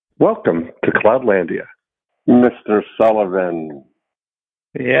Welcome to Cloudlandia, Mr. Sullivan.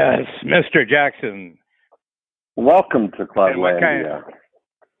 Yes, Mr. Jackson. Welcome to Cloudlandia.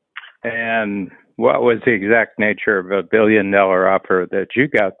 And what was the exact nature of a $1 billion offer that you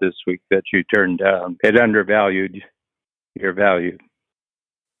got this week that you turned down? It undervalued your value.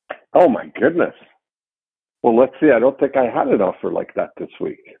 Oh, my goodness. Well, let's see. I don't think I had an offer like that this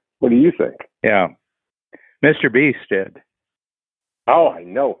week. What do you think? Yeah. Mr. Beast did. Oh, I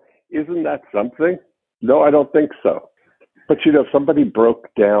know. Isn't that something? No, I don't think so. But, somebody broke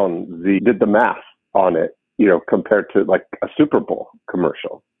down did the math on it, compared to like a Super Bowl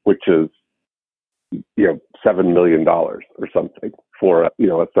commercial, which is, $7 million or something for, a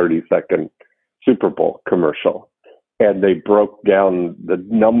 30-second Super Bowl commercial. And they broke down the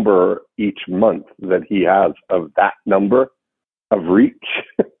number each month that he has of that number of reach.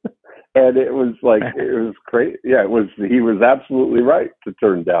 And it was like, it was crazy. Yeah, he was absolutely right to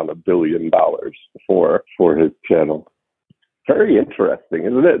turn down $1 billion for his channel. Very interesting,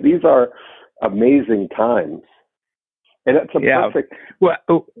 isn't it? These are amazing times. And it's perfect. Well,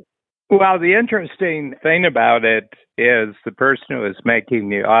 the interesting thing about it is the person who is making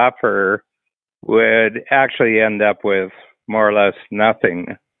the offer would actually end up with more or less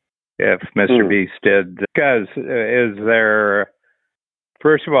nothing if Mr. Beast did. Because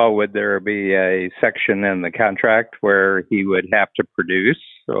first of all, would there be a section in the contract where he would have to produce,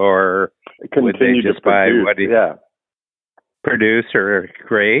 or would they just buy what he produce or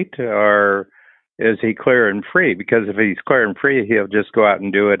create, or is he clear and free? Because if he's clear and free, he'll just go out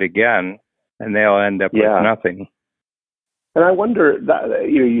and do it again, and they'll end up with nothing. And I wonder that,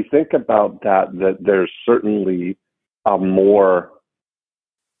 you think about that there's certainly a more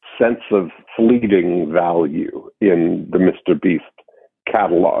sense of fleeting value in the Mr. Beast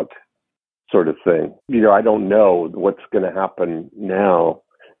catalog sort of thing. I don't know what's going to happen now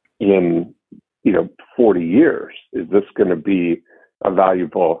in, 40 years. Is this going to be a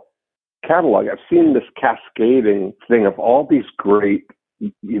valuable catalog? I've seen this cascading thing of all these great,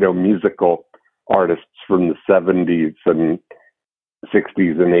 musical artists from the 70s and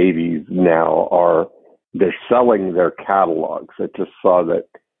 60s and 80s now they're selling their catalogs. I just saw that,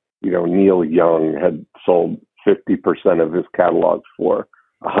 Neil Young had sold 50% of his catalog for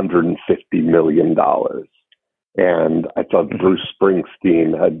 $150 million. And I thought Bruce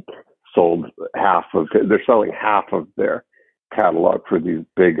Springsteen had sold they're selling half of their catalog for these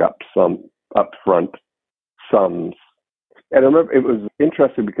big upfront sums. And I remember it was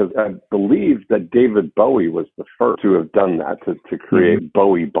interesting because I believe that David Bowie was the first to have done that, to create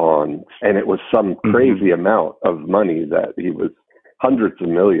Bowie bonds. And it was some crazy amount of money that he was, hundreds of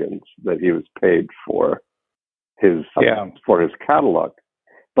millions that he was paid for his catalog.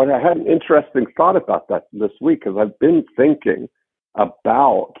 But I had an interesting thought about that this week, because I've been thinking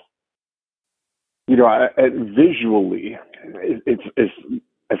about, visually, it's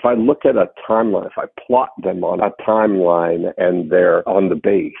if I look at a timeline, if I plot them on a timeline and they're on the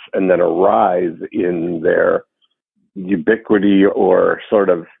base and then a rise in their ubiquity or sort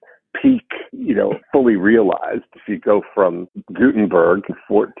of peak, fully realized, if you go from Gutenberg,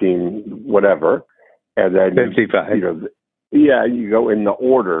 14, whatever, and then 55. You go in the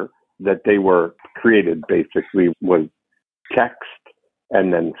order that they were created. Basically, was text,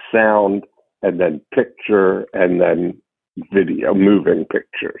 and then sound, and then picture, and then video, moving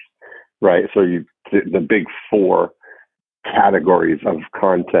pictures, right? So the big four categories of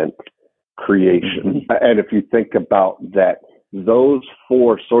content creation. And if you think about that, those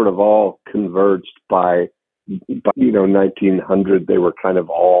four sort of all converged by 1900. They were kind of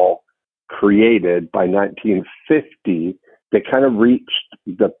all created. By 1950, they kind of reached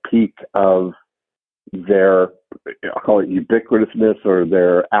the peak of their, I'll call it ubiquitousness, or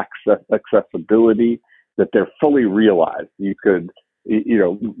their accessibility, that they're fully realized. You could,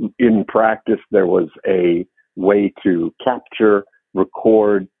 in practice, there was a way to capture,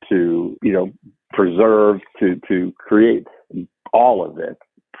 record, to, preserve, to create all of it,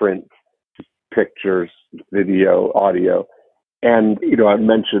 print, pictures, video, audio. And, I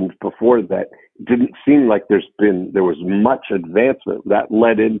mentioned before that it didn't seem like there was much advancement that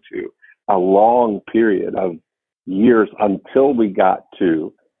led into a long period of years until we got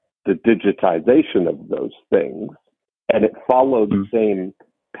to the digitization of those things. And it followed the same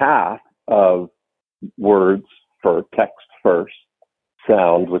path of words for text first,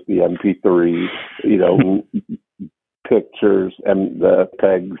 sound with the MP3, pictures and the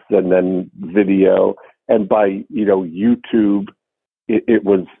pegs, and then video. And by, YouTube, it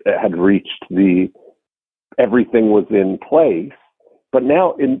had reached everything was in place. But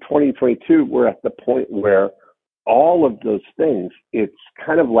now in 2022, we're at the point where all of those things, it's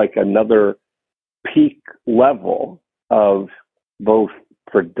kind of like another peak level of both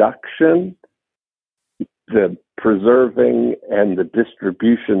production, the preserving, and the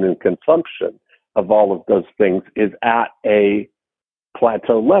distribution and consumption of all of those things is at a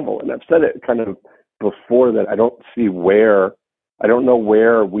plateau level. And I've said it kind of before that I don't know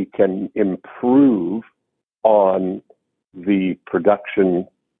where we can improve on the production,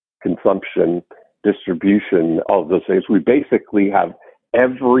 consumption, distribution, all of those things. We basically have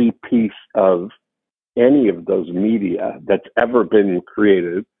every piece of any of those media that's ever been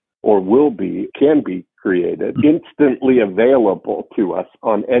created or can be created, instantly available to us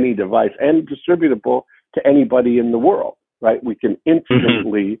on any device and distributable to anybody in the world, right? We can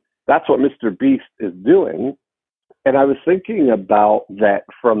instantly, that's what Mr. Beast is doing. And I was thinking about that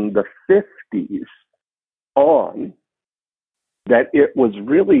from the 50s on, that it was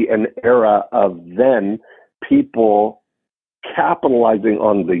really an era of then people capitalizing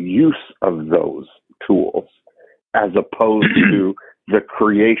on the use of those tools as opposed to the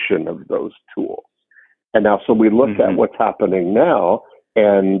creation of those tools. And now, so we look at what's happening now,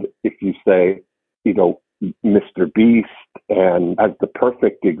 and if you say, Mr. Beast and as the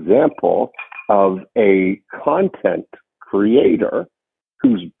perfect example of a content creator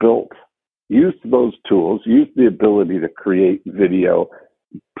who's used those tools, used the ability to create video,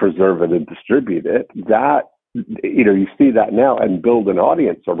 preserve it, and distribute it, that, you see that now and build an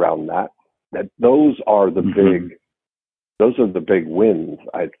audience around that those are the big wins,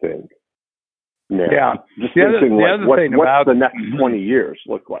 I think. Now. Yeah. Just thinking, what's the next 20 years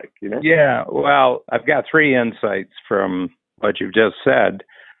look like, Yeah, well, I've got three insights from what you've just said.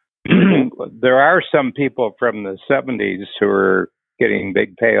 There are some people from the 70s who are getting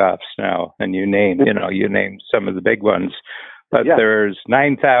big payoffs now, and you name some of the big ones. But there's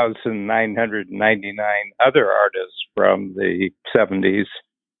 9,999 other artists from the 70s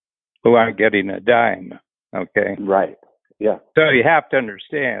who aren't getting a dime, okay? Right, yeah. So you have to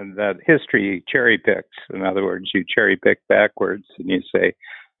understand that history cherry picks. In other words, you cherry pick backwards and you say,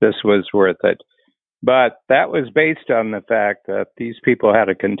 this was worth it. But that was based on the fact that these people had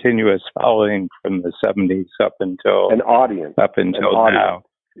a continuous following from the 70s up until an audience up until now.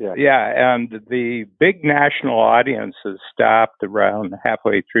 Yeah, and the big national audiences stopped around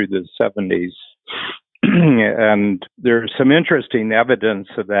halfway through the 70s. And there's some interesting evidence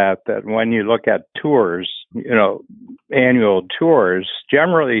of that when you look at tours, annual tours,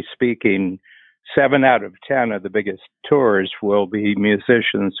 generally speaking, 7 out of 10 of the biggest tours will be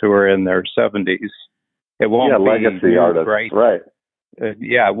musicians who are in their 70s. It won't be legacy artists, right?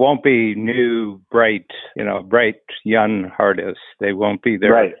 It won't be new, bright young artists. They won't be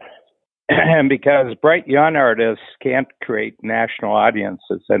there. Right. And because bright young artists can't create national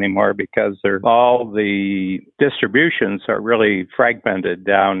audiences anymore because all the distributions are really fragmented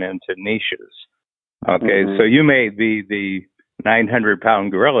down into niches. Okay, so you may be the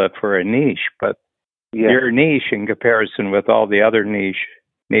 900-pound gorilla for a niche, but your niche in comparison with all the other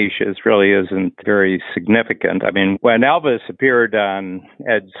niches really isn't very significant. I mean, when Elvis appeared on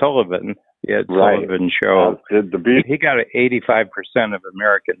Ed Sullivan, the Ed Sullivan Show, he got 85% of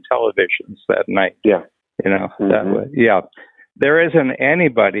American televisions that night. Yeah. That way. Yeah. There isn't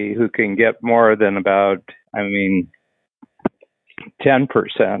anybody who can get more than about, 10%,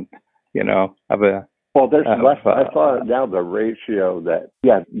 of a... Well, there's less. I saw now the ratio that,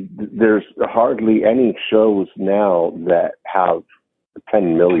 there's hardly any shows now that have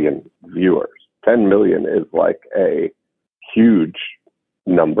 10 million viewers. 10 million is like a huge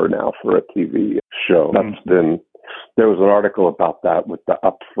number now for a TV show. There was an article about that with the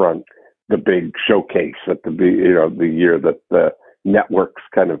upfront, the big showcase at the year that the networks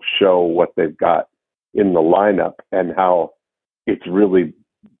kind of show what they've got in the lineup and how it's really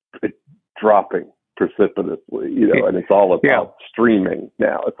dropping precipitously, and it's all about streaming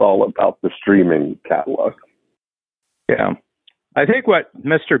now. It's all about the streaming catalog. Yeah. I think what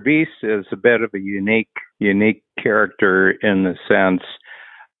Mr. Beast is a bit of a unique character in the sense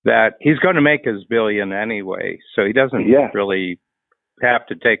that he's going to make his billion anyway, so he doesn't really have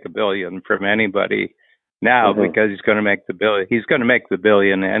to take $1 billion from anybody now because he's going to make the billion. He's going to make the $1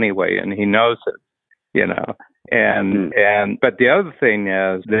 billion anyway, and he knows it, And but the other thing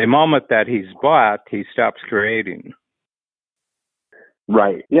is, the moment that he's bought, he stops creating.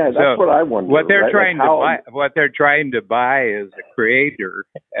 Right. Yeah, that's what I wonder. What they're trying to buy, what they're trying to buy is a creator,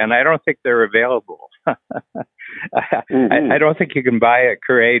 and I don't think they're available. I don't think you can buy a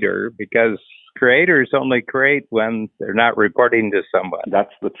creator because creators only create when they're not reporting to someone.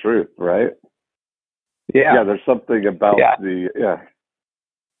 That's the truth, right? Yeah. Yeah, there's something about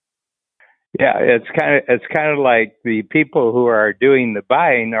Yeah, it's kind of like the people who are doing the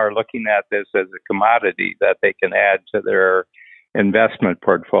buying are looking at this as a commodity that they can add to their investment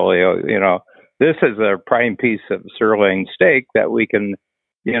portfolio. This is a prime piece of sirloin steak that we can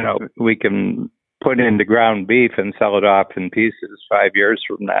put into ground beef and sell it off in pieces 5 years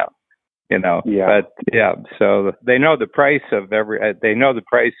from now. Yeah. But yeah, so they know the price of everything,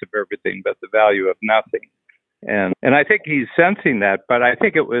 but the value of nothing. And I think he's sensing that, but I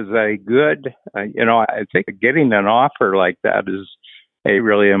think it was a good, I think getting an offer like that is a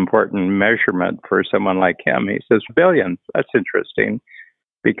really important measurement for someone like him. He says, billions, that's interesting,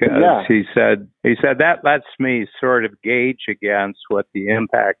 because he said that lets me sort of gauge against what the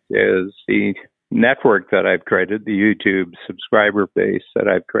impact is, the network that I've created, the YouTube subscriber base that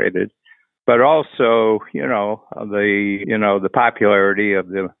I've created, but also, the popularity of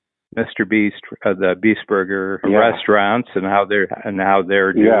the Mr. Beast, the Beast Burger restaurants, and how they're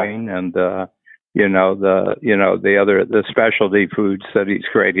doing, and the specialty foods that he's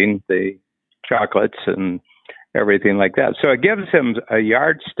creating, the chocolates and everything like that. So it gives him a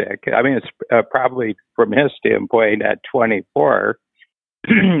yardstick. I mean, it's probably from his standpoint at 24,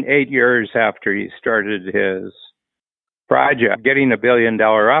 8 years after he started his project, getting $1 billion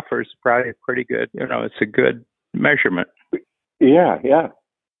offer is probably pretty good. It's a good measurement. Yeah.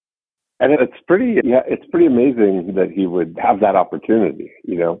 And it's pretty amazing that he would have that opportunity.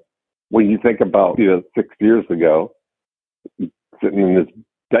 When you think about 6 years ago, sitting in his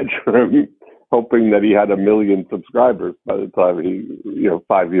bedroom, hoping that he had 1 million subscribers by the time he,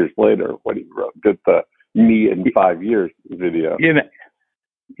 5 years later, when he did the Me in 5 Years video.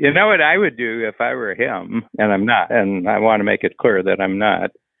 You know what I would do if I were him, and I'm not, and I want to make it clear that I'm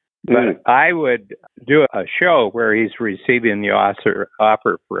not. But I would do a show where he's receiving the offer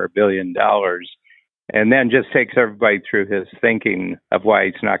for $1 billion, and then just takes everybody through his thinking of why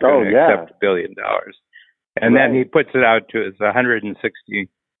he's not going to accept $1 billion. And then he puts it out to his 160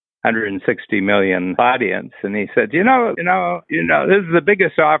 million audience, and he said, this is the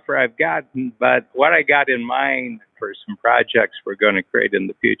biggest offer I've gotten, but what I got in mind for some projects we're going to create in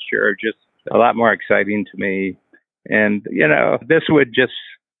the future are just a lot more exciting to me. And, this would just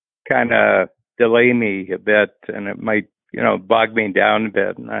kind of delay me a bit, and it might, bog me down a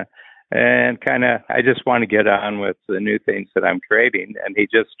bit. And I just want to get on with the new things that I'm creating. And he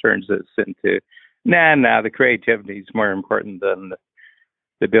just turns this into, the creativity is more important than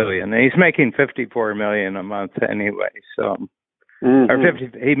the billion. And he's making $54 million a month anyway. So,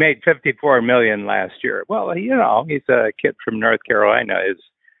 he made $54 million last year. Well, he's a kid from North Carolina. His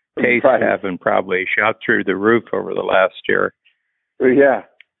tastes haven't probably shot through the roof over the last year. Yeah.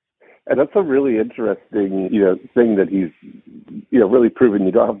 And that's a really interesting, thing that he's, really proven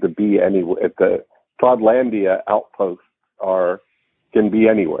you don't have to be anywhere. At the Cloudlandia outposts can be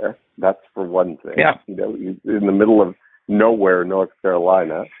anywhere. That's for one thing. Yeah. He's in the middle of nowhere, North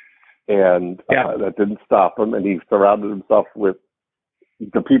Carolina, and that didn't stop him. And he surrounded himself with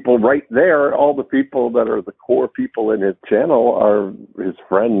the people right there. All the people that are the core people in his channel are his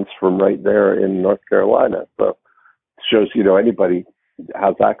friends from right there in North Carolina. So it shows, anybody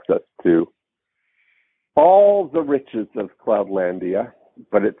has access to all the riches of Cloudlandia,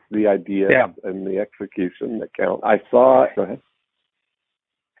 but it's the idea and the execution that count. Go ahead.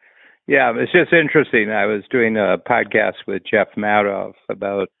 Yeah, it's just interesting. I was doing a podcast with Jeff Madoff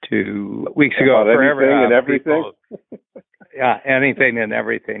about 2 weeks ago. About anything and everything? Anything and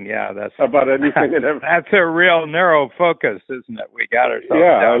everything. Yeah, that's about anything and everything. That's a real narrow focus, isn't it? We got ourselves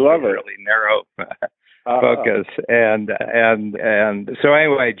down I love to a really narrow focus. And so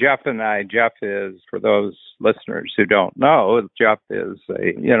anyway, Jeff is, for those listeners who don't know, Jeff is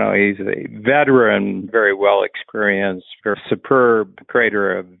he's a veteran, very well experienced, superb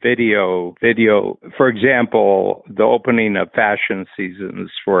creator of video. For example, the opening of fashion seasons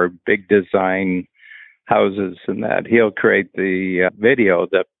for big design houses, and that he'll create the video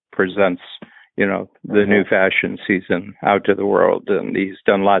that presents the new fashion season out to the world. And he's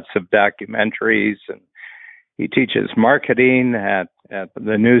done lots of documentaries, and he teaches marketing at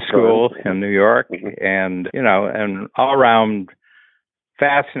the New School in New York, and an all-around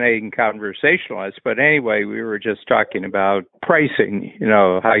fascinating conversationalist. But anyway, we were just talking about pricing,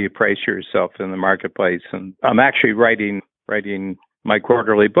 how you price yourself in the marketplace. And I'm actually writing my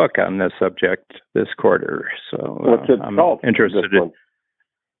quarterly book on this subject this quarter. So what's it called? Interested in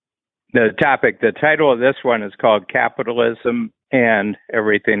the title of this one is called Capitalism and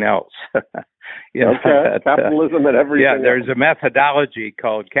Everything Else. Capitalism and everything else. There's a methodology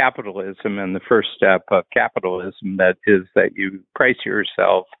called capitalism, and the first step of capitalism that you price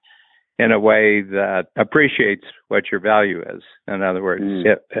yourself in a way that appreciates what your value is. In other words,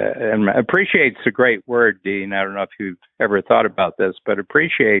 and appreciate's a great word, Dean. I don't know if you've ever thought about this, but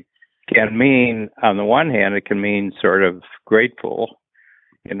appreciate can mean, on the one hand, it can mean sort of grateful.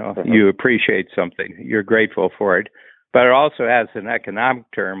 You appreciate something, you're grateful for it. But it also has an economic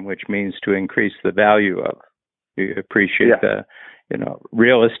term, which means to increase the value of. You appreciate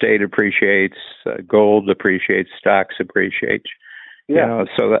real estate appreciates, gold appreciates, stocks appreciate.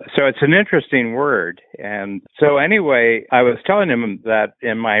 So it's an interesting word. And so anyway, I was telling him that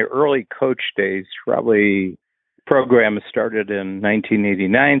in my early coach days, probably program started in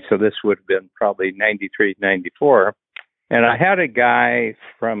 1989, so this would have been probably 93, 94. And I had a guy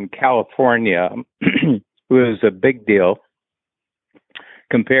from California who was a big deal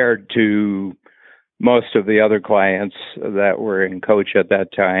compared to most of the other clients that were in coach at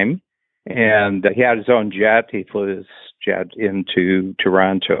that time. And he had his own jet. He flew his jet into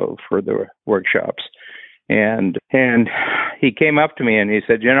Toronto for the workshops. And he came up to me and he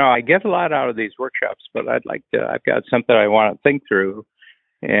said, I get a lot out of these workshops, but I've got something I want to think through.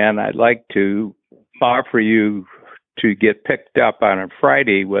 And I'd like to offer you to get picked up on a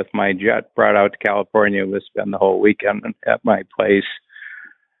Friday with my jet brought out to California. We'll spend the whole weekend at my place.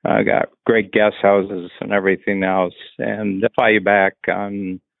 I got great guest houses and everything else, and fly you back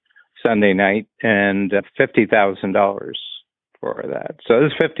on Sunday night, and $50,000 for that. So it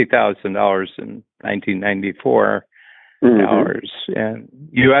was $50,000 in 1994 dollars and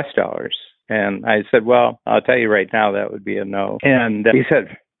U.S. dollars. And I said, well, I'll tell you right now, that would be a no. And he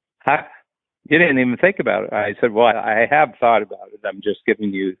said, you didn't even think about it. I said, well, I have thought about it. I'm just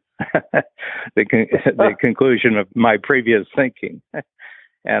giving you the conclusion of my previous thinking.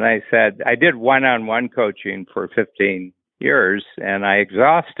 And I said, I did one-on-one coaching for 15 years, and I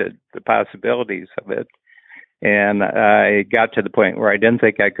exhausted the possibilities of it. And I got to the point where I didn't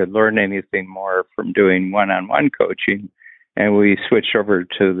think I could learn anything more from doing one-on-one coaching. And we switched over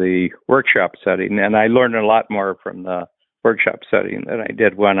to the workshop setting. And I learned a lot more from the workshop setting than I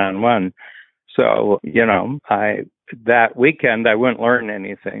did one-on-one. So, that weekend I wouldn't learn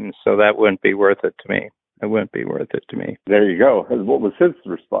anything. So that wouldn't be worth it to me. It wouldn't be worth it to me. There you go. What was his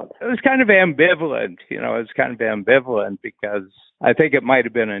response? It was kind of ambivalent. Because I think it might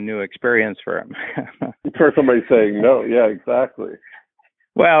have been a new experience for him. For somebody saying no, yeah, exactly.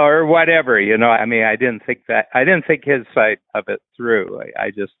 Well, or whatever, I didn't think his side of it through. I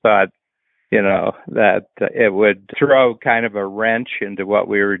just thought, that it would throw kind of a wrench into what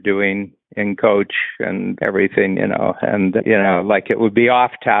we were doing in coach and everything, like it would be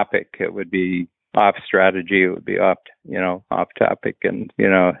off topic. It would be off strategy. It would be off topic and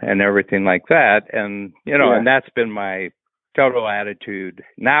everything like that. And, and that's been my total attitude.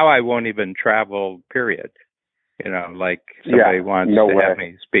 Now I won't even travel, period. Like somebody wants to have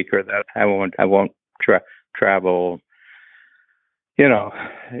me speaker, that I won't travel. I'll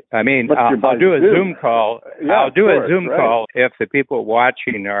do a Zoom call. I'll do a Zoom call if the people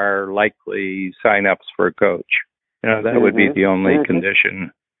watching are likely sign-ups for a coach. That would be the only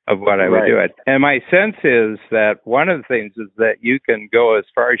condition of what I would do it. And my sense is that one of the things is that you can go as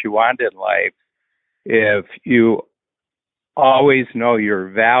far as you want in life if you always know your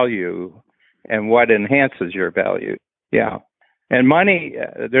value and what enhances your value. Yeah. And money,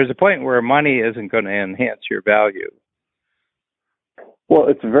 there's a point where money isn't going to enhance your value. Well,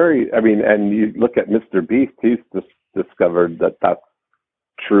 it's and you look at Mr. Beast, he's just discovered that that's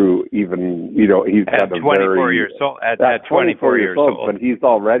true. Even, he's at 24 years old. At 24 years old. But he's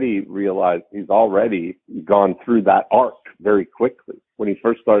already realized, he's already gone through that arc very quickly. When he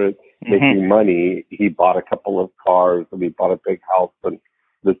first started making money, he bought a couple of cars and he bought a big house and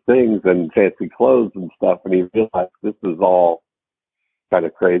the things and fancy clothes and stuff. And he realized this is all kind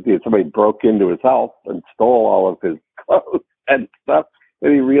of crazy. And somebody broke into his house and stole all of his clothes and stuff.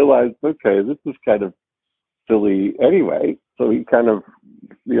 And he realized, okay, this is kind of silly anyway. So he kind of,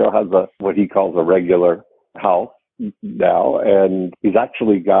 has what he calls a regular house now. And he's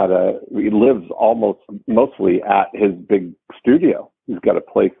actually he lives almost mostly at his big studio. He's got a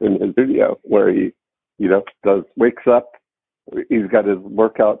place in his studio where he, wakes up. He's got his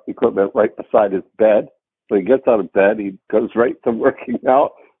workout equipment right beside his bed. So he gets out of bed, he goes right to working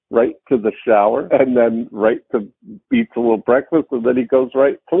out, right to the shower, and then right to eats a little breakfast, and then he goes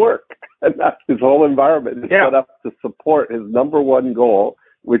right to work. And that's his whole environment is set up to support his number one goal,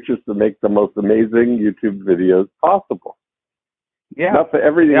 which is to make the most amazing YouTube videos possible. Yeah.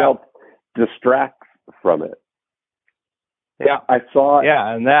 Everything else distracts from it. Yeah. I saw it.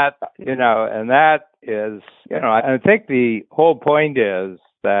 Yeah, and that is, I think the whole point is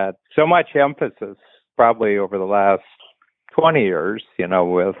that so much emphasis probably over the last 20 years,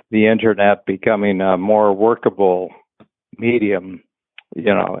 with the internet becoming a more workable medium,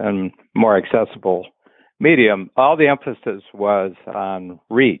 and more accessible medium, all the emphasis was on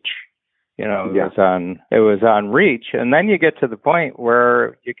reach. It was on reach. And then you get to the point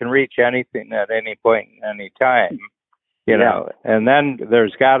where you can reach anything at any point, any time, and then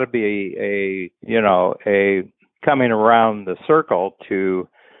there's got to be a coming around the circle to,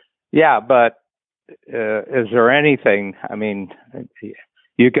 but is there anything,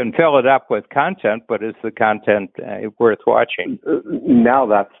 you can fill it up with content, but is the content worth watching? Now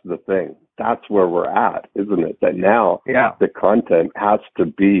that's the thing. That's where we're at, isn't it? That now the content has to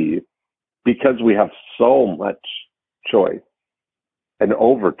be, because we have so much choice and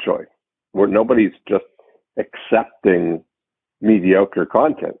over choice, where nobody's just accepting mediocre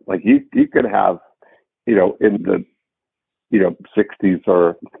content. Like you could have, in the, 60s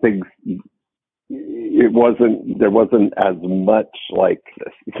or things, there wasn't as much like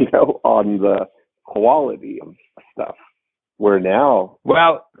this, on the quality of stuff. Where now,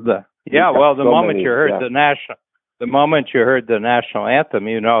 the moment you heard the national anthem,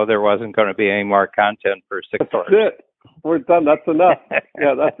 there wasn't going to be any more content for 6 hours. That's it. We're done. That's enough.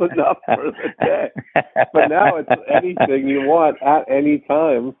 That's enough for the day. But now it's anything you want at any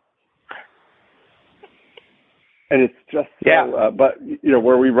time. And it's just but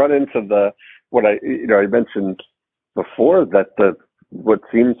where we run into what I mentioned before, that what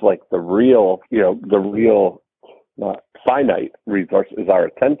seems like the real finite resource is our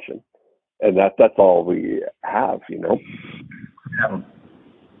attention, and that's all we have.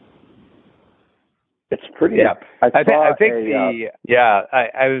 It's pretty. I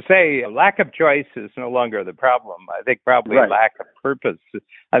would say lack of choice is no longer the problem. I think probably lack of purpose.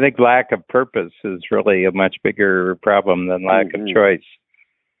 I think lack of purpose is really a much bigger problem than lack of choice.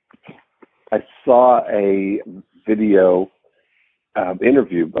 I saw a video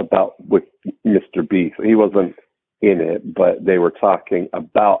interview with Mr. Beast. He wasn't in it, but they were talking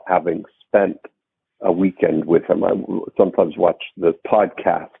about having spent a weekend with him. I sometimes watch the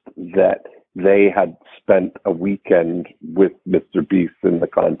podcast that they had spent a weekend with Mr. Beast in the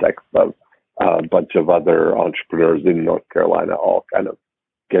context of a bunch of other entrepreneurs in North Carolina, all kind of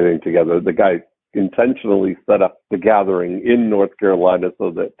getting together. The guy intentionally set up the gathering in North Carolina so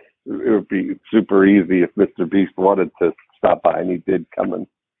that it would be super easy if Mr. Beast wanted to stop by, and he did come and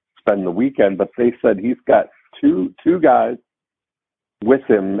spend the weekend. But they said he's got two guys with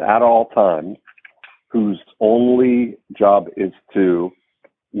him at all times whose only job is to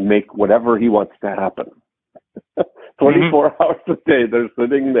make whatever he wants to happen. 24 hours a day, they're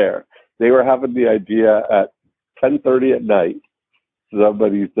sitting there. They were having the idea at 10:30 at night.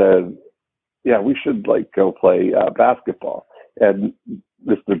 Somebody said, we should go play basketball. And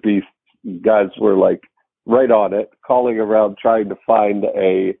Mr. Beast guys were right on it, calling around trying to find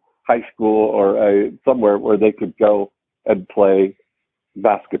a high school or somewhere where they could go and play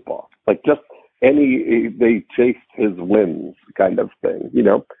basketball. They chased his whims kind of thing,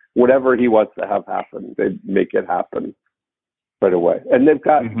 whatever he wants to have happen, they'd make it happen right away. And they've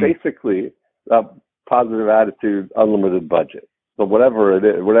got basically a positive attitude, unlimited budget. So whatever it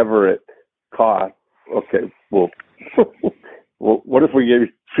is, whatever it costs, okay, well, what if we gave you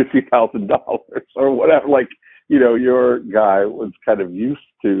 $50,000 or whatever? Your guy was kind of used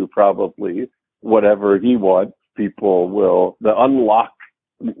to probably whatever he wants, people will. The unlock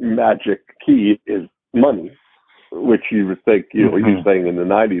magic key is money, which you would think, you're saying in the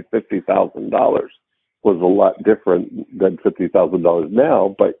 90s, $50,000 was a lot different than $50,000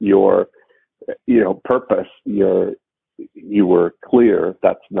 now, but your, purpose, you were clear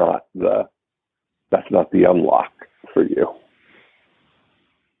that's not the unlock for you.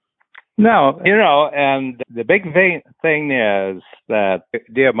 No, and the big thing is that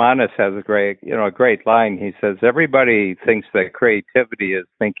Diamandis has a great line. He says, everybody thinks that creativity is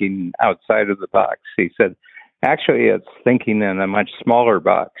thinking outside of the box. He said, actually, it's thinking in a much smaller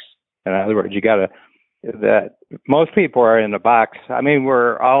box. In other words, that most people are in a box.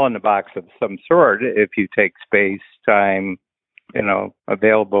 We're all in a box of some sort. If you take space, time,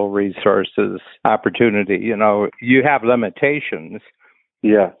 available resources, opportunity, you have limitations.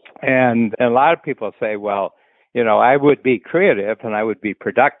 Yeah. And a lot of people say, well, I would be creative and I would be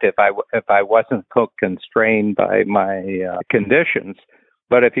productive if I wasn't constrained by my conditions.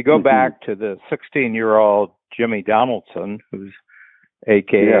 But if you go back to the 16-year-old Jimmy Donaldson, who's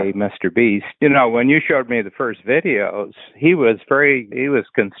AKA Mr. Beast, when you showed me the first videos, he was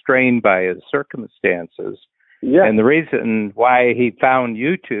constrained by his circumstances. Yeah. And the reason why he found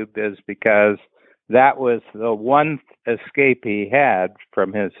YouTube is because that was the one escape he had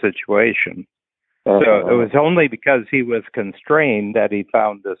from his situation. So it was only because he was constrained that he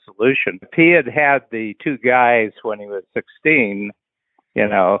found the solution. If he had had the two guys when he was 16,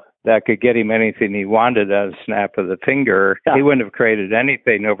 that could get him anything he wanted at a snap of the finger, he wouldn't have created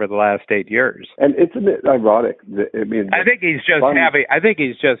anything over the last 8 years. And isn't it ironic? I think he's just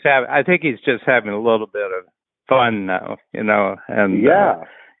having a little bit of fun now, and and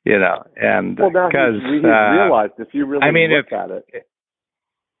because he's realized if you really look at it.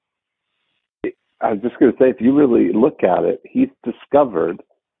 I was just going to say, if you really look at it, he's discovered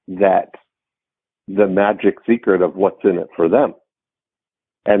that the magic secret of what's in it for them,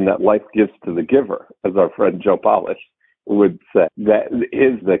 and that life gives to the giver, as our friend Joe Polish would say. That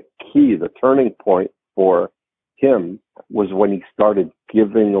is the key. The turning point for him was when he started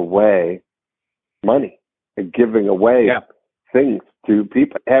giving away money and giving away things to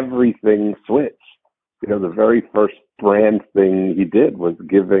people. Everything switched. The very first brand thing he did was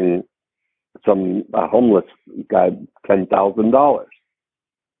giving a homeless guy $10,000.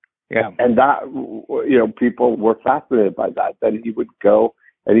 Yeah. And that, people were fascinated by that. Then he would go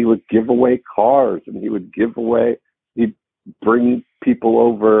and he would give away cars, and he'd bring people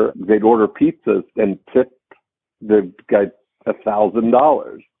over, they'd order pizzas and tip the guy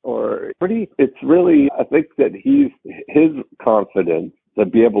 $1,000. It's really, I think that his confidence to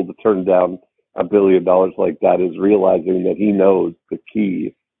be able to turn down $1 billion like that is realizing that he knows the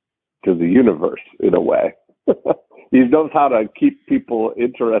key to the universe in a way. He knows how to keep people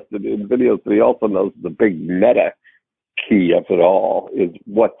interested in videos, but he also knows the big meta key of it all is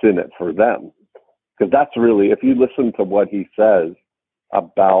what's in it for them. Because that's really, if you listen to what he says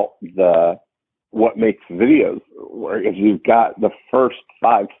about what makes videos, if you've got the first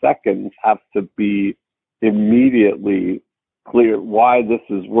 5 seconds have to be immediately clear why this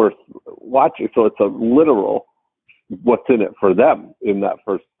is worth watching. So it's a literal what's in it for them in that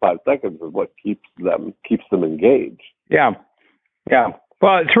first 5 seconds is what keeps them engaged. Yeah.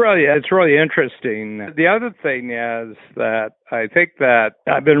 Well, it's really interesting. The other thing is that I think that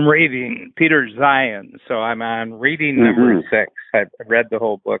I've been reading Peter Zeihan, so I'm on reading number 6. I've read the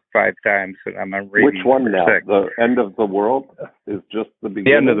whole book 5 times, and I'm on reading Which one now? 6. The End of the World is just the beginning?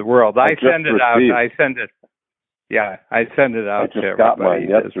 The End of the World. I send it out. I send it out to everybody. I just got mine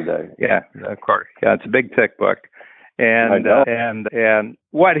yesterday. Yeah, of course. Yeah, it's a big, thick book. And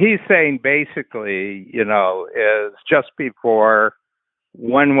what he's saying basically, is just before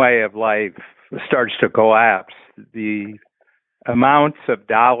one way of life starts to collapse, the amounts of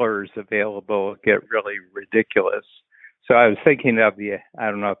dollars available get really ridiculous. So I was thinking of I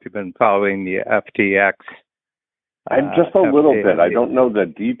don't know if you've been following the FTX. I'm just a little bit. I don't know the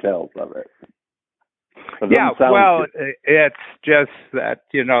details of it. It's just that,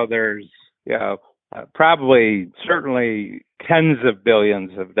 there's, probably certainly tens of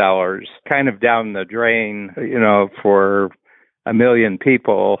billions of dollars kind of down the drain, for 1 million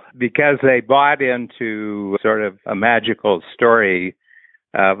people because they bought into sort of a magical story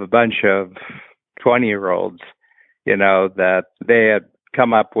of a bunch of 20-year-olds, that they had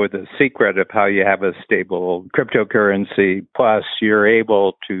come up with a secret of how you have a stable cryptocurrency. Plus, you're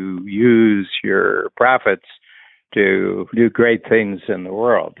able to use your profits to do great things in the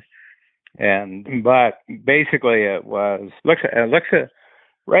world. But basically it looks at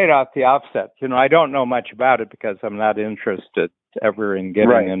right off the offset. I don't know much about it because I'm not interested ever in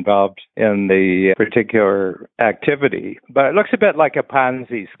getting involved in the particular activity. But it looks a bit like a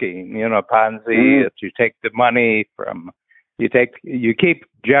Ponzi scheme. Ponzi, if you take the money you keep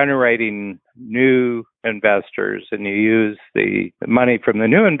generating new investors and you use the money from the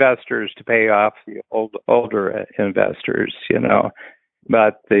new investors to pay off the older investors,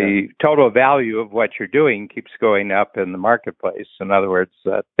 But the total value of what you're doing keeps going up in the marketplace. In other words,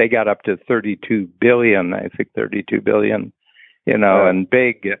 they got up to 32 billion, and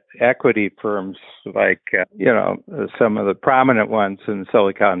big equity firms like, some of the prominent ones in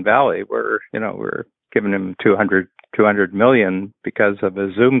Silicon Valley were giving them 200 million because of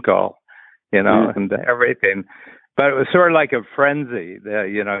a Zoom call, and everything. But it was sort of like a frenzy.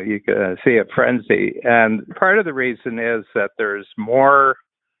 You could see a frenzy. And part of the reason is that there's more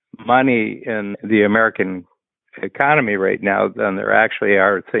money in the American economy right now than there actually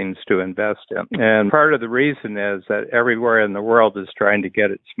are things to invest in. And part of the reason is that everywhere in the world is trying to get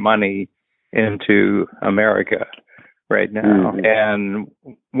its money into America right now. And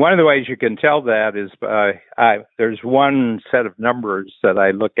one of the ways you can tell that is there's one set of numbers that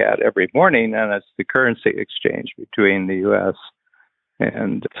I look at every morning, and it's the currency exchange between the U.S.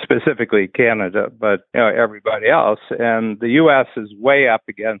 and specifically Canada, but everybody else. And the U.S. is way up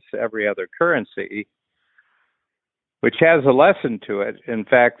against every other currency. which has a lesson to it. In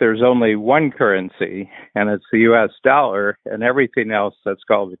fact, there's only one currency, and it's the U.S. dollar, and everything else that's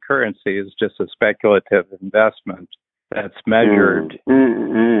called a currency is just a speculative investment that's measured,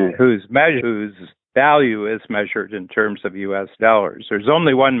 whose value is measured in terms of U.S. dollars. There's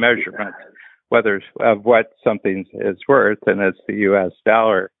only one measurement of what something is worth, and it's the U.S.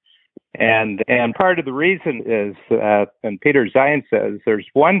 dollar. And part of the reason is that, and Peter Zeihan says, there's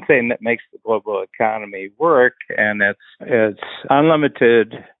one thing that makes the global economy work, and it's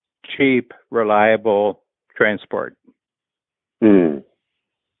unlimited, cheap, reliable transport. You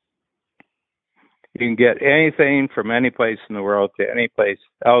can get anything from any place in the world to any place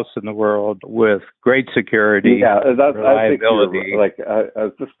else in the world with great security, reliability. I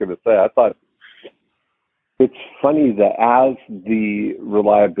was just going to say, I thought it's funny that as the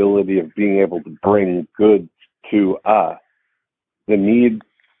reliability of being able to bring goods to us, the need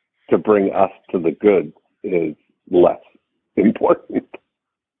to bring us to the goods is less important.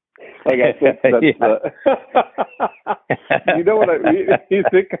 Like I think that's you know what I mean? You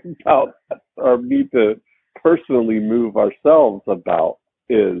think about our need to personally move ourselves about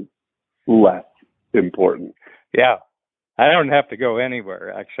is less important. Yeah. I don't have to go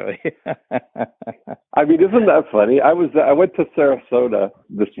anywhere, actually. I mean, isn't that funny? I went to Sarasota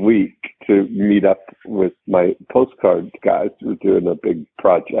this week to meet up with my postcard guys who were doing a big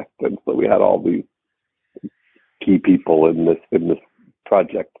project, and so we had all these key people in this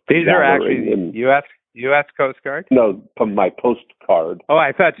project. These are actually U.S. Coast Guard? No, from my postcard. Oh,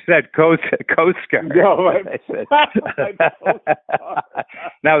 I thought you said Coast Guard. No,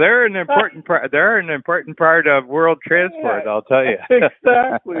 Now they're an important part. They're an important part of world transport. I'll tell you.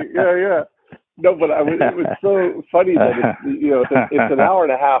 Exactly. Yeah. No, but it was so funny that it's an hour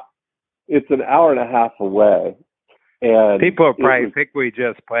and a half. It's an hour and a half away. And people probably think we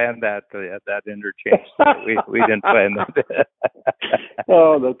just planned that interchange. We didn't plan that.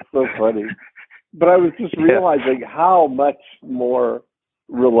 Oh, that's so funny. But I was just realizing how much more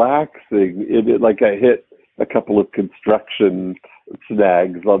relaxing it is. Like I hit a couple of construction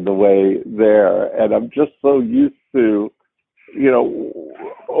snags on the way there, and I'm just so used to,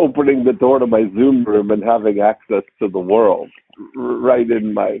 opening the door to my Zoom room and having access to the world right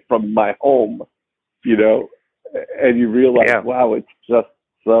from my home, and you realize, wow, it's just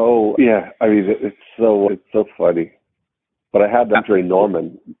so, I mean, it's so funny. But I had Andre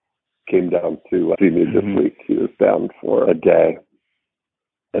Norman came down to see me this week. He was down for a day,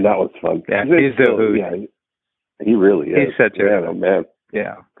 and that was fun. Yeah, he's a hoot. Yeah, he really is. He's such a man.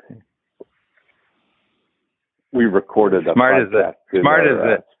 Yeah. We recorded a podcast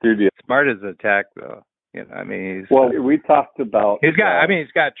studio. Smart as a tack, though. I mean, we talked about. He's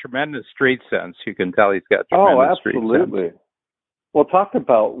got tremendous street sense. You can tell he's got tremendous street sense. Oh, absolutely. Well, talk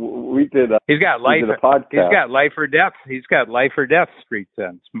about we did. He's got life. He's got life or death. He's got life or death street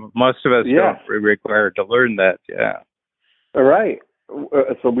sense. Most of us don't require to learn that. Yeah. All right.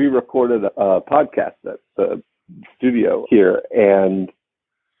 So we recorded a podcast at the studio here, and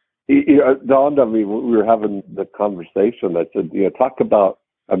it dawned on me when we were having the conversation. I said, talk about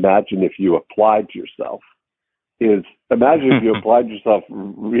imagine if you applied yourself. Imagine if you applied yourself.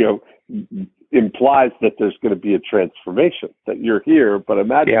 Implies that there's going to be a transformation, that you're here, but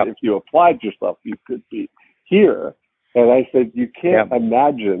imagine if you applied yourself, you could be here. And I said, you can't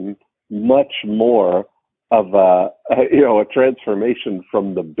imagine much more of a transformation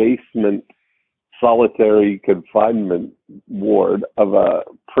from the basement solitary confinement ward of a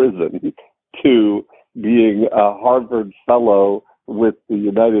prison to being a Harvard fellow with the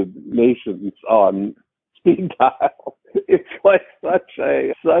United Nations on speed dial. It's like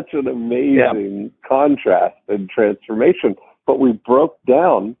such an amazing contrast and transformation. But we broke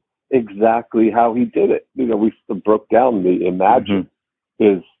down exactly how he did it. We broke down the imagine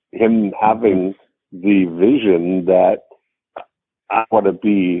is him having the vision that I want to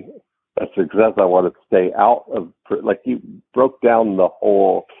be a success. I want to stay out of, like, he broke down the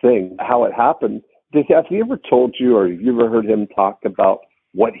whole thing, how it happened. Have he ever told you, or have you ever heard him talk about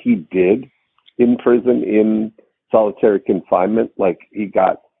what he did in prison, in solitary confinement? Like, he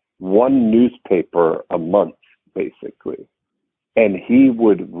got one newspaper a month, basically. And he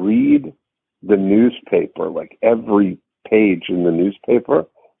would read the newspaper, like every page in the newspaper,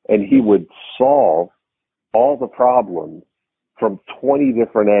 and he would solve all the problems from 20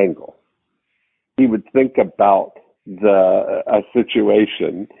 different angles. He would think about a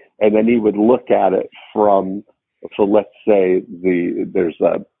situation, and then he would look at it from, so let's say there's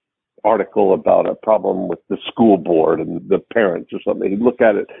a article about a problem with the school board and the parents or something. He'd look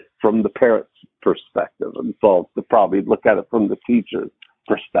at it from the parents' perspective and solve the problem. He'd look at it from the teacher's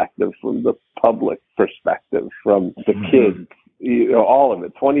perspective, from the public perspective, from the kids, all of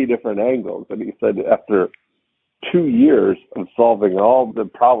it, 20 different angles. And he said after 2 years of solving all the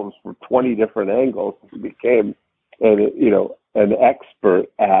problems from 20 different angles, he became an expert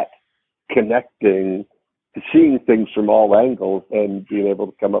at connecting, seeing things from all angles and being able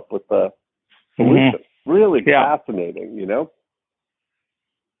to come up with a solution. Really fascinating,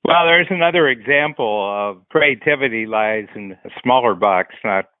 Well, there's another example of creativity lies in a smaller box,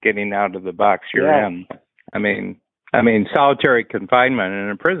 not getting out of the box you're in. I mean, solitary confinement in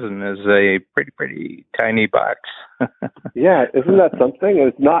a prison is a pretty tiny box. Yeah, isn't that something? And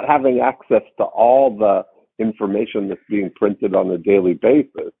it's not having access to all the information that's being printed on a daily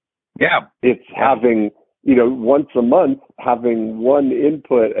basis. Yeah. It's having, once a month, having one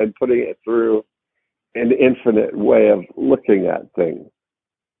input and putting it through an infinite way of looking at things.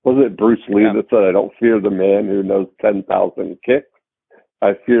 Was it Bruce Lee that said, "I don't fear the man who knows 10,000 kicks.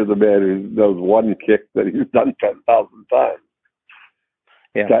 I fear the man who knows one kick that he's done 10,000 times."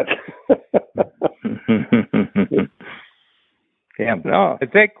 Yeah. Yeah. No, I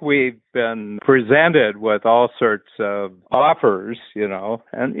think we've been presented with all sorts of offers, and,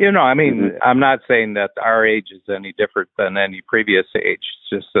 I'm not saying that our age is any different than any previous age. It's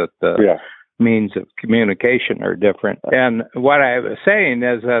just that the means of communication are different. And what I was saying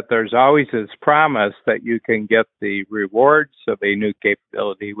is that there's always this promise that you can get the rewards of a new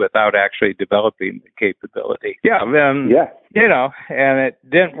capability without actually developing the capability. And it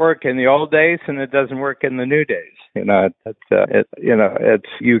didn't work in the old days, and it doesn't work in the new days. It's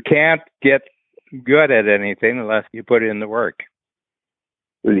you can't get good at anything unless you put in the work.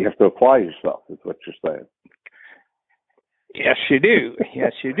 Well, you have to apply yourself, is what you're saying. Yes, you do.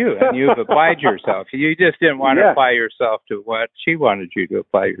 Yes, you do. And you've applied yourself. You just didn't want to apply yourself to what she wanted you to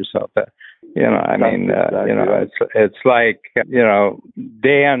apply yourself to. It's like,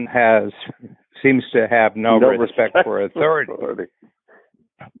 Dan seems to have no respect for authority.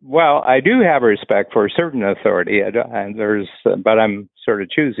 Well, I do have respect for certain authority. But I'm sort of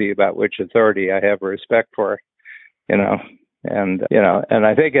choosy about which authority I have respect for, and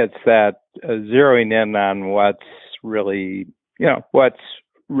I think it's that zeroing in on what's really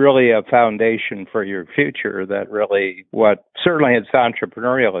a foundation for your future, certainly it's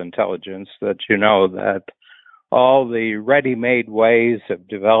entrepreneurial intelligence that that all the ready-made ways of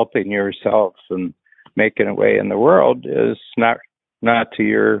developing yourself and making a way in the world is not to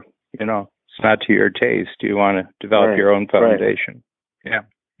your, it's not to your taste. You want to develop your own foundation. Right.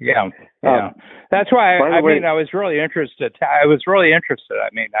 Yeah. That's why I was really interested. I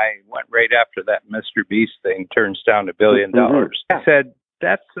went right after that Mr. Beast thing turns down $1 billion. I said,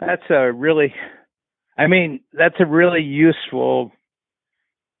 that's a really useful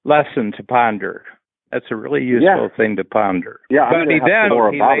lesson to ponder. That's a really useful thing to ponder. Yeah. But he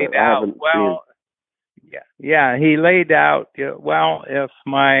laid out, he laid out, if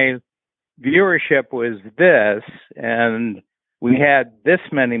my viewership was this and we had this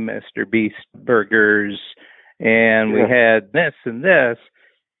many Mr. Beast burgers, and we had this and this,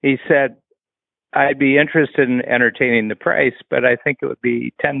 he said, I'd be interested in entertaining the price, but I think it would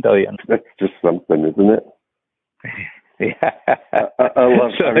be $10 billion. That's just something, isn't it? I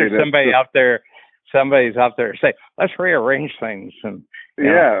love. There's somebody's out there saying, let's rearrange things and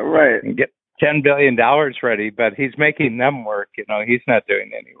and get $10 billion ready. But he's making them work. He's not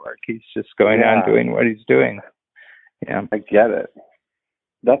doing any work. He's just going on doing what he's doing. Yeah, I get it.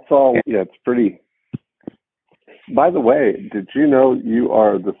 That's all. Yeah, it's pretty. By the way, did you know you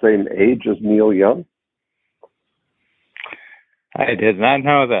are the same age as Neil Young? I did not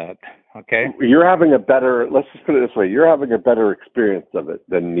know that. Okay. You're having let's just put it this way, you're having a better experience of it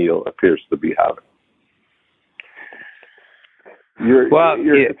than Neil appears to be having.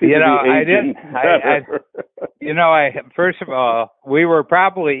 First of all, we were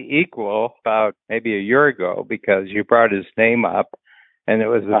probably equal about maybe a year ago because you brought his name up, and it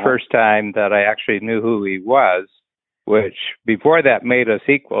was the first time that I actually knew who he was, which before that made us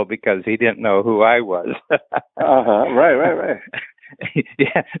equal because he didn't know who I was. Right.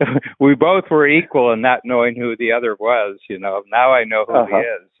 Yeah, we both were equal in not knowing who the other was. Now I know who he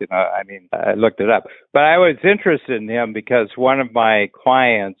is. I looked it up, but I was interested in him because one of my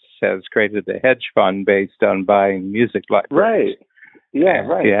clients has created a hedge fund based on buying music libraries. Right. Yeah.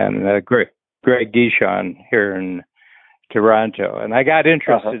 Right. Yeah, and Greg Guichon here in Toronto, and I got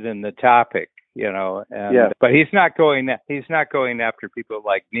interested in the topic. But he's not going after people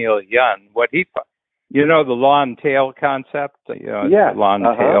like Neil Young. What he the long tail concept? Long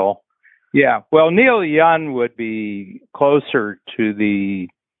tail. Yeah. Well, Neil Young would be closer to the,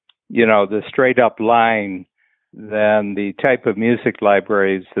 the straight up line than the type of music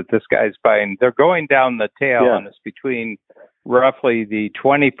libraries that this guy's buying. They're going down the tail, and it's between roughly the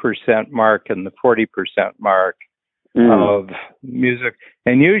 20% mark and the 40% mark of music.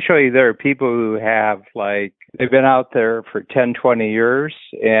 And usually there are people who have, like, they've been out there for 10, 20 years,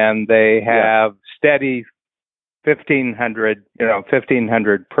 and they have steady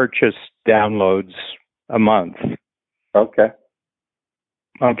 1,500 purchased downloads a month. Okay.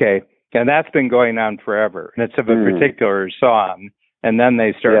 And that's been going on forever. And it's of a particular song. And then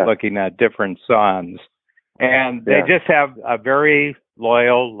they start looking at different songs. And they just have a very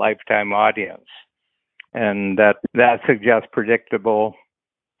loyal lifetime audience. And that suggests predictable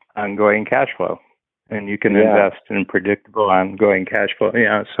ongoing cash flow. And you can invest in predictable ongoing cash flow.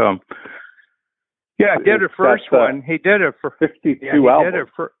 Yeah. So, he did a first one. He did it for 52 albums.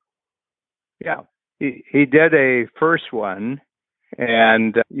 He did a first one.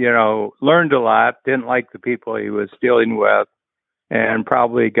 And, learned a lot, didn't like the people he was dealing with, and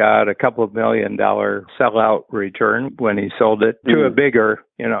probably got a couple of $1 million sellout return when he sold it to a bigger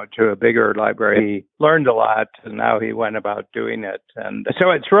library. He learned a lot, and now he went about doing it. And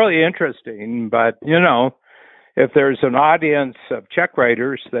so it's really interesting. But, if there's an audience of check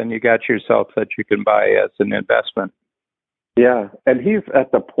writers, then you got yourself that you can buy as an investment. Yeah. And he's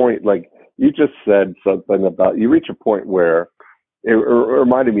at the point, like you just said something about, you reach a point where it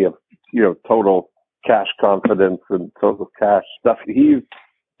reminded me of, total cash confidence and total cash stuff. He's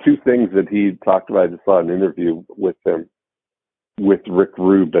two things that he talked about. I just saw an interview with him, with Rick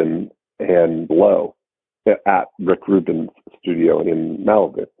Rubin and Lowe at Rick Rubin's studio in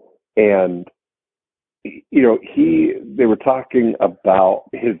Malibu. And, they were talking about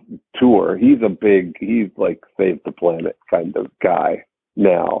his tour. He's like Save the Planet kind of guy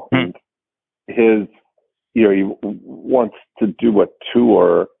now. And he wants to do a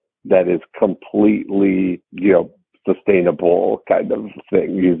tour that is completely, sustainable kind of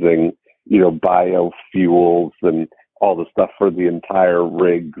thing, using, biofuels and all the stuff for the entire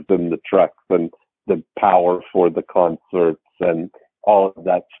rigs and the trucks and the power for the concerts and all of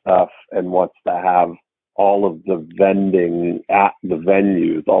that stuff, and wants to have all of the vending at the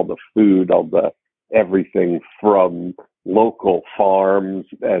venues, all the food, all the everything from local farms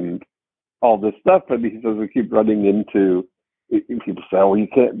and all this stuff. And he says we keep running into people say, "Oh, you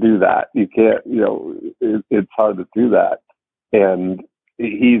can't do that. You can't. It's hard to do that." And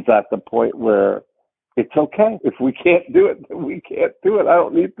he's at the point where it's okay if we can't do it. Then we can't do it. I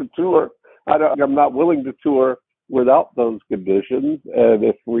don't need to tour. I'm not willing to tour without those conditions. And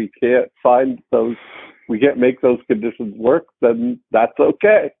if we can't we can't make those conditions work, then that's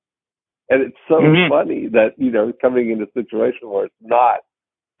okay. And it's so funny that coming in a situation where it's not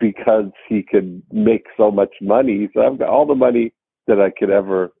because he could make so much money. So I've got all the money that I could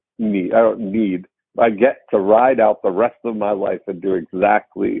ever need. I don't need. I get to ride out the rest of my life and do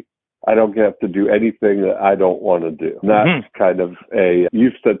I don't have to do anything that I don't want to do. And that's kind of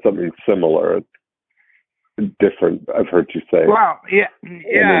you've said something similar, different, I've heard you say. Well,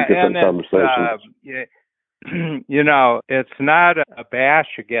 different conversations. It's not a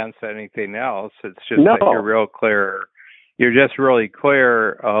bash against anything else. It's just that you're real clear. You're just really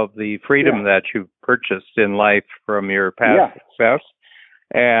clear of the freedom that you've purchased in life from your past success,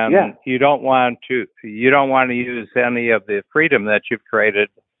 and you don't want to use any of the freedom that you've created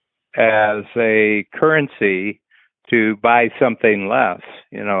as a currency to buy something less.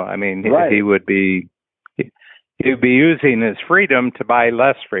 He'd be using his freedom to buy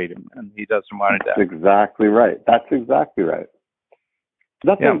less freedom, and he doesn't want that. That's exactly right.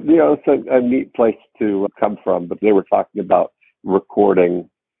 It's a neat place to come from. But they were talking about recording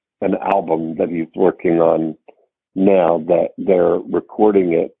an album that he's working on now, that they're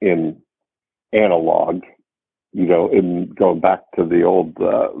recording it in analog, in going back to the old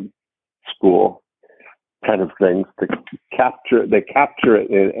school kind of things to capture. They capture it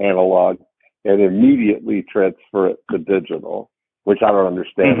in analog and immediately transfer it to digital, which I don't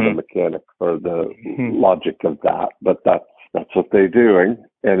understand the mechanics or the logic of that, but that's what they're doing,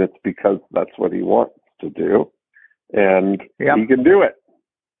 and it's because that's what he wants to do, and he can do it.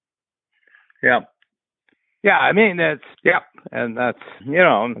 And that's,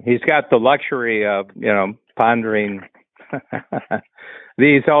 he's got the luxury of, pondering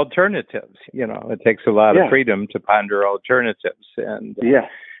these alternatives. It takes a lot of freedom to ponder alternatives,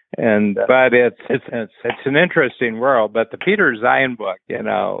 but it's an interesting world. But the Peter Zeihan book,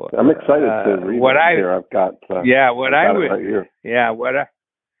 I'm excited to read it here. I've got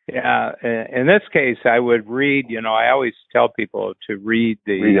in this case, I would read. I always tell people to read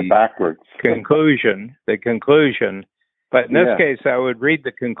it backwards. conclusion, But in this case, I would read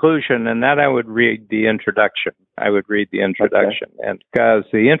the conclusion, and then I would read the introduction. And because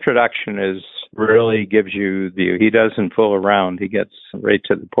the introduction really gives you he doesn't fool around. He gets right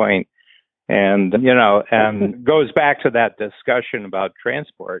to the point. And, and goes back to that discussion about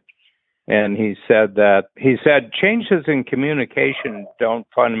transport. And he said changes in communication don't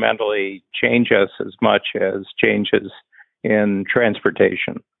fundamentally change us as much as changes in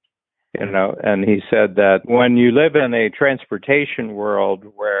transportation. And he said that when you live in a transportation world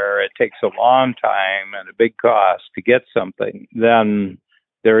where it takes a long time and a big cost to get something, then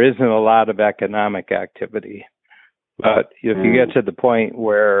there isn't a lot of economic activity. But if you get to the point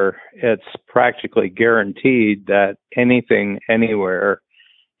where it's practically guaranteed that anything, anywhere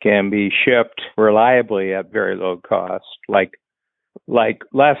can be shipped reliably at very low cost, like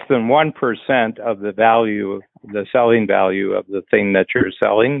less than 1% of the selling value of the thing that you're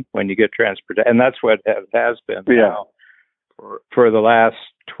selling when you get transported. And that's what it has been now for the last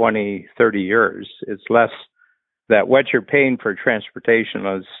 20, 30 years. It's less that what you're paying for transportation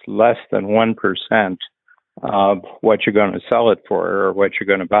is less than 1% of what you're going to sell it for or what you're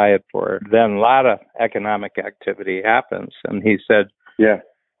going to buy it for. Then a lot of economic activity happens. And he said,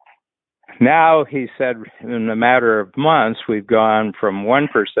 now, he said, in a matter of months, we've gone from 1%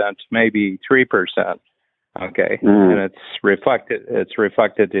 to maybe 3%. Okay. And it's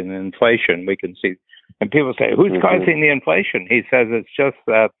reflected in inflation. We can see. And people say, who's causing the inflation? He says it's just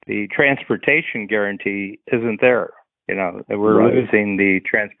that the transportation guarantee isn't there. We're losing the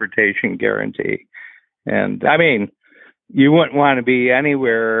transportation guarantee. And I mean, you wouldn't want to be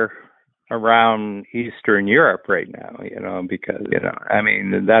anywhere around Eastern Europe right now, because, I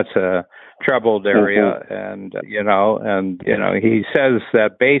mean, that's a troubled area. And, he says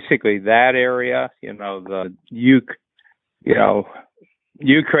that basically that area, the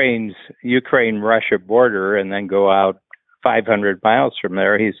Ukraine-Russia border and then go out 500 miles from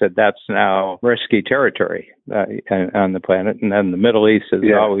there, he said that's now risky territory on the planet. And then the Middle East is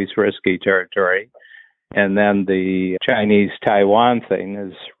always risky territory. And then the Chinese-Taiwan thing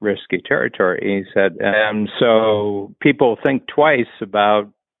is risky territory, he said. And so people think twice about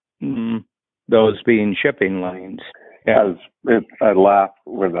those being shipping lanes. Yeah. I laugh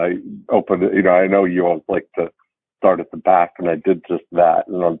when I open it. I know you all like to start at the back, and I did just that.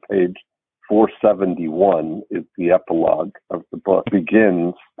 And on page 471 is the epilogue of the book.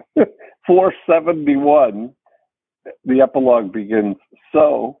 Begins 471. The epilogue begins,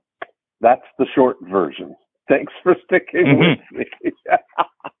 so that's the short version. Thanks for sticking with me.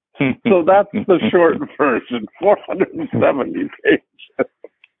 So that's the short version, 470 pages.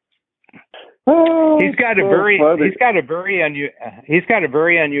 He's got a very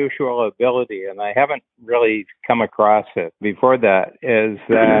unusual ability, and I haven't really come across it before. That is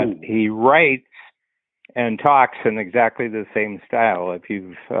that he writes and talks in exactly the same style. If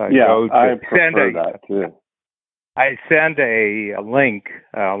you've I prefer that too. I send a link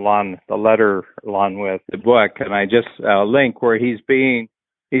along the letter along with the book, and I just link where he's in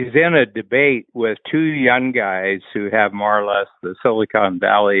a debate with two young guys who have more or less the Silicon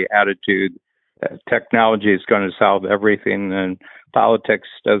Valley attitude. Technology is going to solve everything, and politics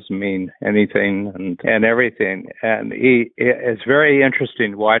doesn't mean anything, and everything. And it's very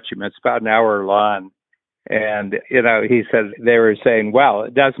interesting to watch him. It's about an hour long. And, he said, they were saying, well,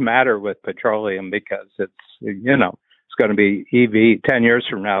 it doesn't matter with petroleum because it's going to be EV. 10 years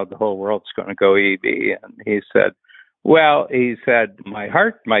from now, the whole world's going to go EV. And he said, my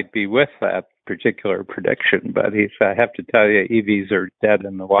heart might be with that particular prediction, but he said, I have to tell you, EVs are dead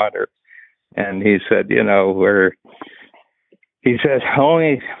in the water. And he said,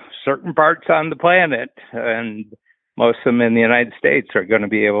 only certain parts on the planet, and most of them in the United States, are going to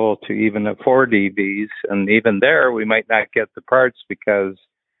be able to even afford EVs. And even there, we might not get the parts because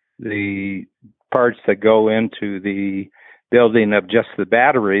the parts that go into the building of just the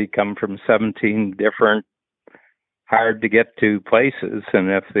battery come from 17 different hard to get to places. And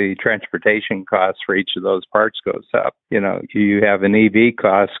if the transportation costs for each of those parts goes up, you have an EV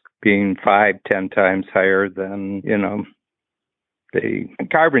cost being 5-10 times higher than, the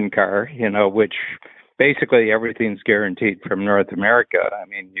carbon car, which basically everything's guaranteed from North America. I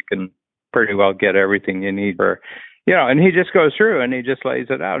mean, you can pretty well get everything you need for, and he just goes through and he just lays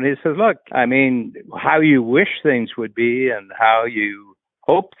it out. And he says, look, I mean, how you wish things would be and how you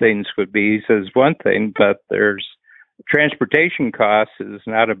hope things would be, he says one thing, but there's transportation costs is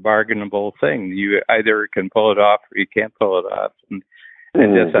not a bargainable thing. You either can pull it off or you can't pull it off. And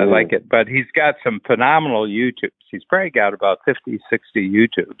I like it. But he's got some phenomenal YouTubes. He's probably got about 50, 60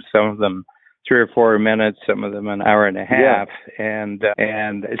 YouTubes, some of them 3 or 4 minutes, some of them an hour and a half. Yeah. And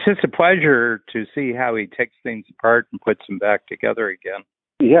it's just a pleasure to see how he takes things apart and puts them back together again.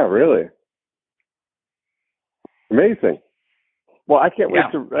 Yeah, really. Amazing. Well, I can't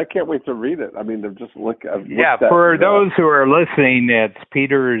wait to read it. I mean, they're just for those who are listening, it's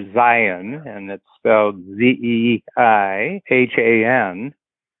Peter Zeihan, and it's spelled Zeihan.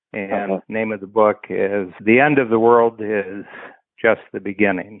 And the name of the book is The End of the World is Just the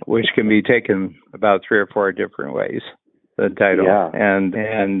Beginning, which can be taken about 3 or 4 different ways, the title. Yeah.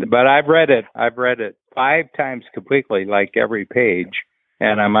 But I've read it 5 times completely, like every page,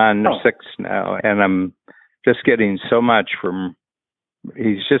 and I'm on 6 now, and I'm just getting so much from.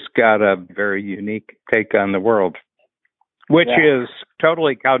 He's just got a very unique take on the world, which is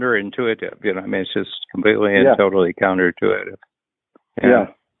totally counterintuitive. I mean, it's just completely and totally counterintuitive. Yeah.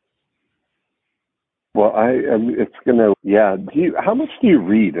 Well, it's gonna. Yeah. How much do you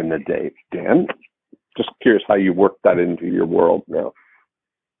read in a day, Dan? Just curious how you work that into your world now.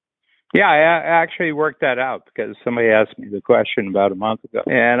 Yeah, I actually worked that out because somebody asked me the question about a month ago,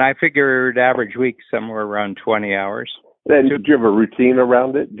 and I figured average week somewhere around 20 hours. Then, do you have a routine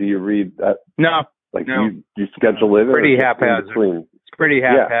around it? Do you read that? No. No. You schedule it? Pretty haphazard. It's pretty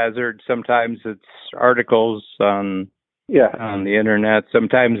haphazard. Yeah. Sometimes it's articles on the internet.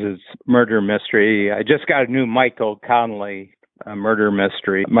 Sometimes it's murder mystery. I just got a new Michael Conley murder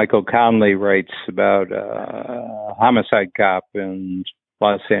mystery. Michael Conley writes about a homicide cop in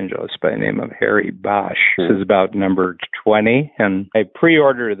Los Angeles by the name of Harry Bosch. This is about number 20, and I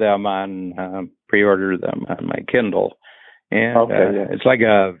pre-order them on my Kindle. And it's like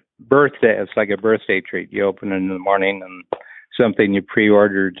a birthday. It's like a birthday treat. You open it in the morning, and something you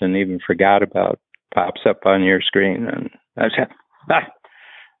pre-ordered and even forgot about pops up on your screen, and I said,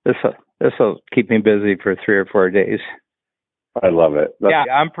 this will keep me busy for 3 or 4 days. I love it.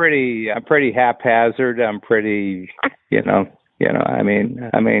 I'm pretty haphazard. I'm pretty, I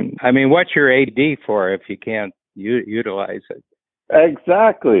mean, what's your AD for if you can't utilize it?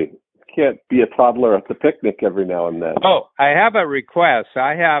 Exactly. Can't be a toddler at the picnic every now and then. Oh, I have a request.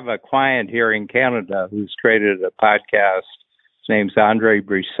 I have a client here in Canada who's created a podcast. His name's Andre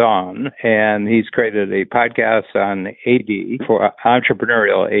Brisson, and he's created a podcast on AD for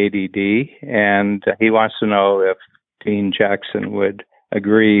entrepreneurial ADD, and he wants to know if Dean Jackson would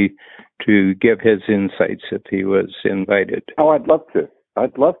agree to give his insights if he was invited. Oh, I'd love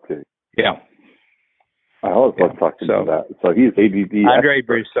to. Yeah. I always love talking about that. So he's ADD. Andre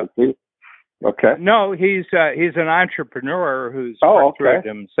Brisson. Okay. No, he's an entrepreneur who's worked through it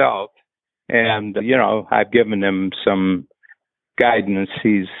himself, and I've given him some guidance.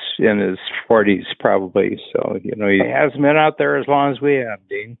 He's in his 40s probably, so he hasn't been out there as long as we have,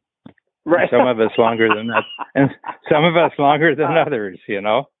 Dean. Right. Some of us longer than that, and some of us longer than others.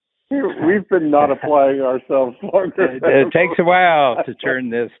 We've been not applying ourselves longer. It takes a while to turn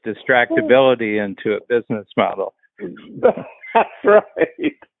this distractibility into a business model. That's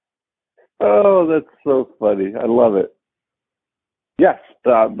right. Oh, that's so funny. I love it. Yes,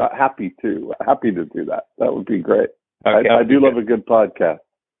 I'm happy to do that. That would be great. Okay, I do love a good podcast.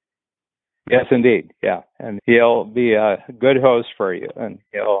 Yes, indeed. Yeah. And he'll be a good host for you, and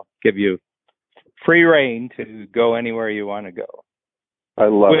he'll give you free reign to go anywhere you want to go. I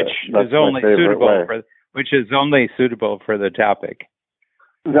love it. Which is only suitable for the topic.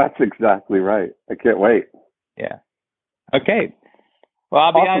 That's exactly right. I can't wait. Yeah. Okay. Well,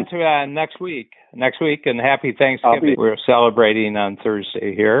 I'll be on to next week, and happy Thanksgiving. We're celebrating on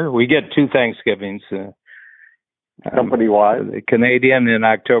Thursday here. We get 2 Thanksgivings. Company-wide? The Canadian in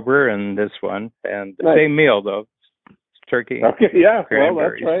October and this one. And the same meal, though. It's turkey. Okay, yeah. Well,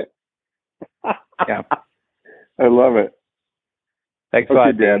 that's right. Yeah. I love it. Thanks a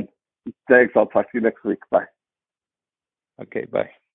lot, Dan. Thanks. I'll talk to you next week. Bye. Okay, bye.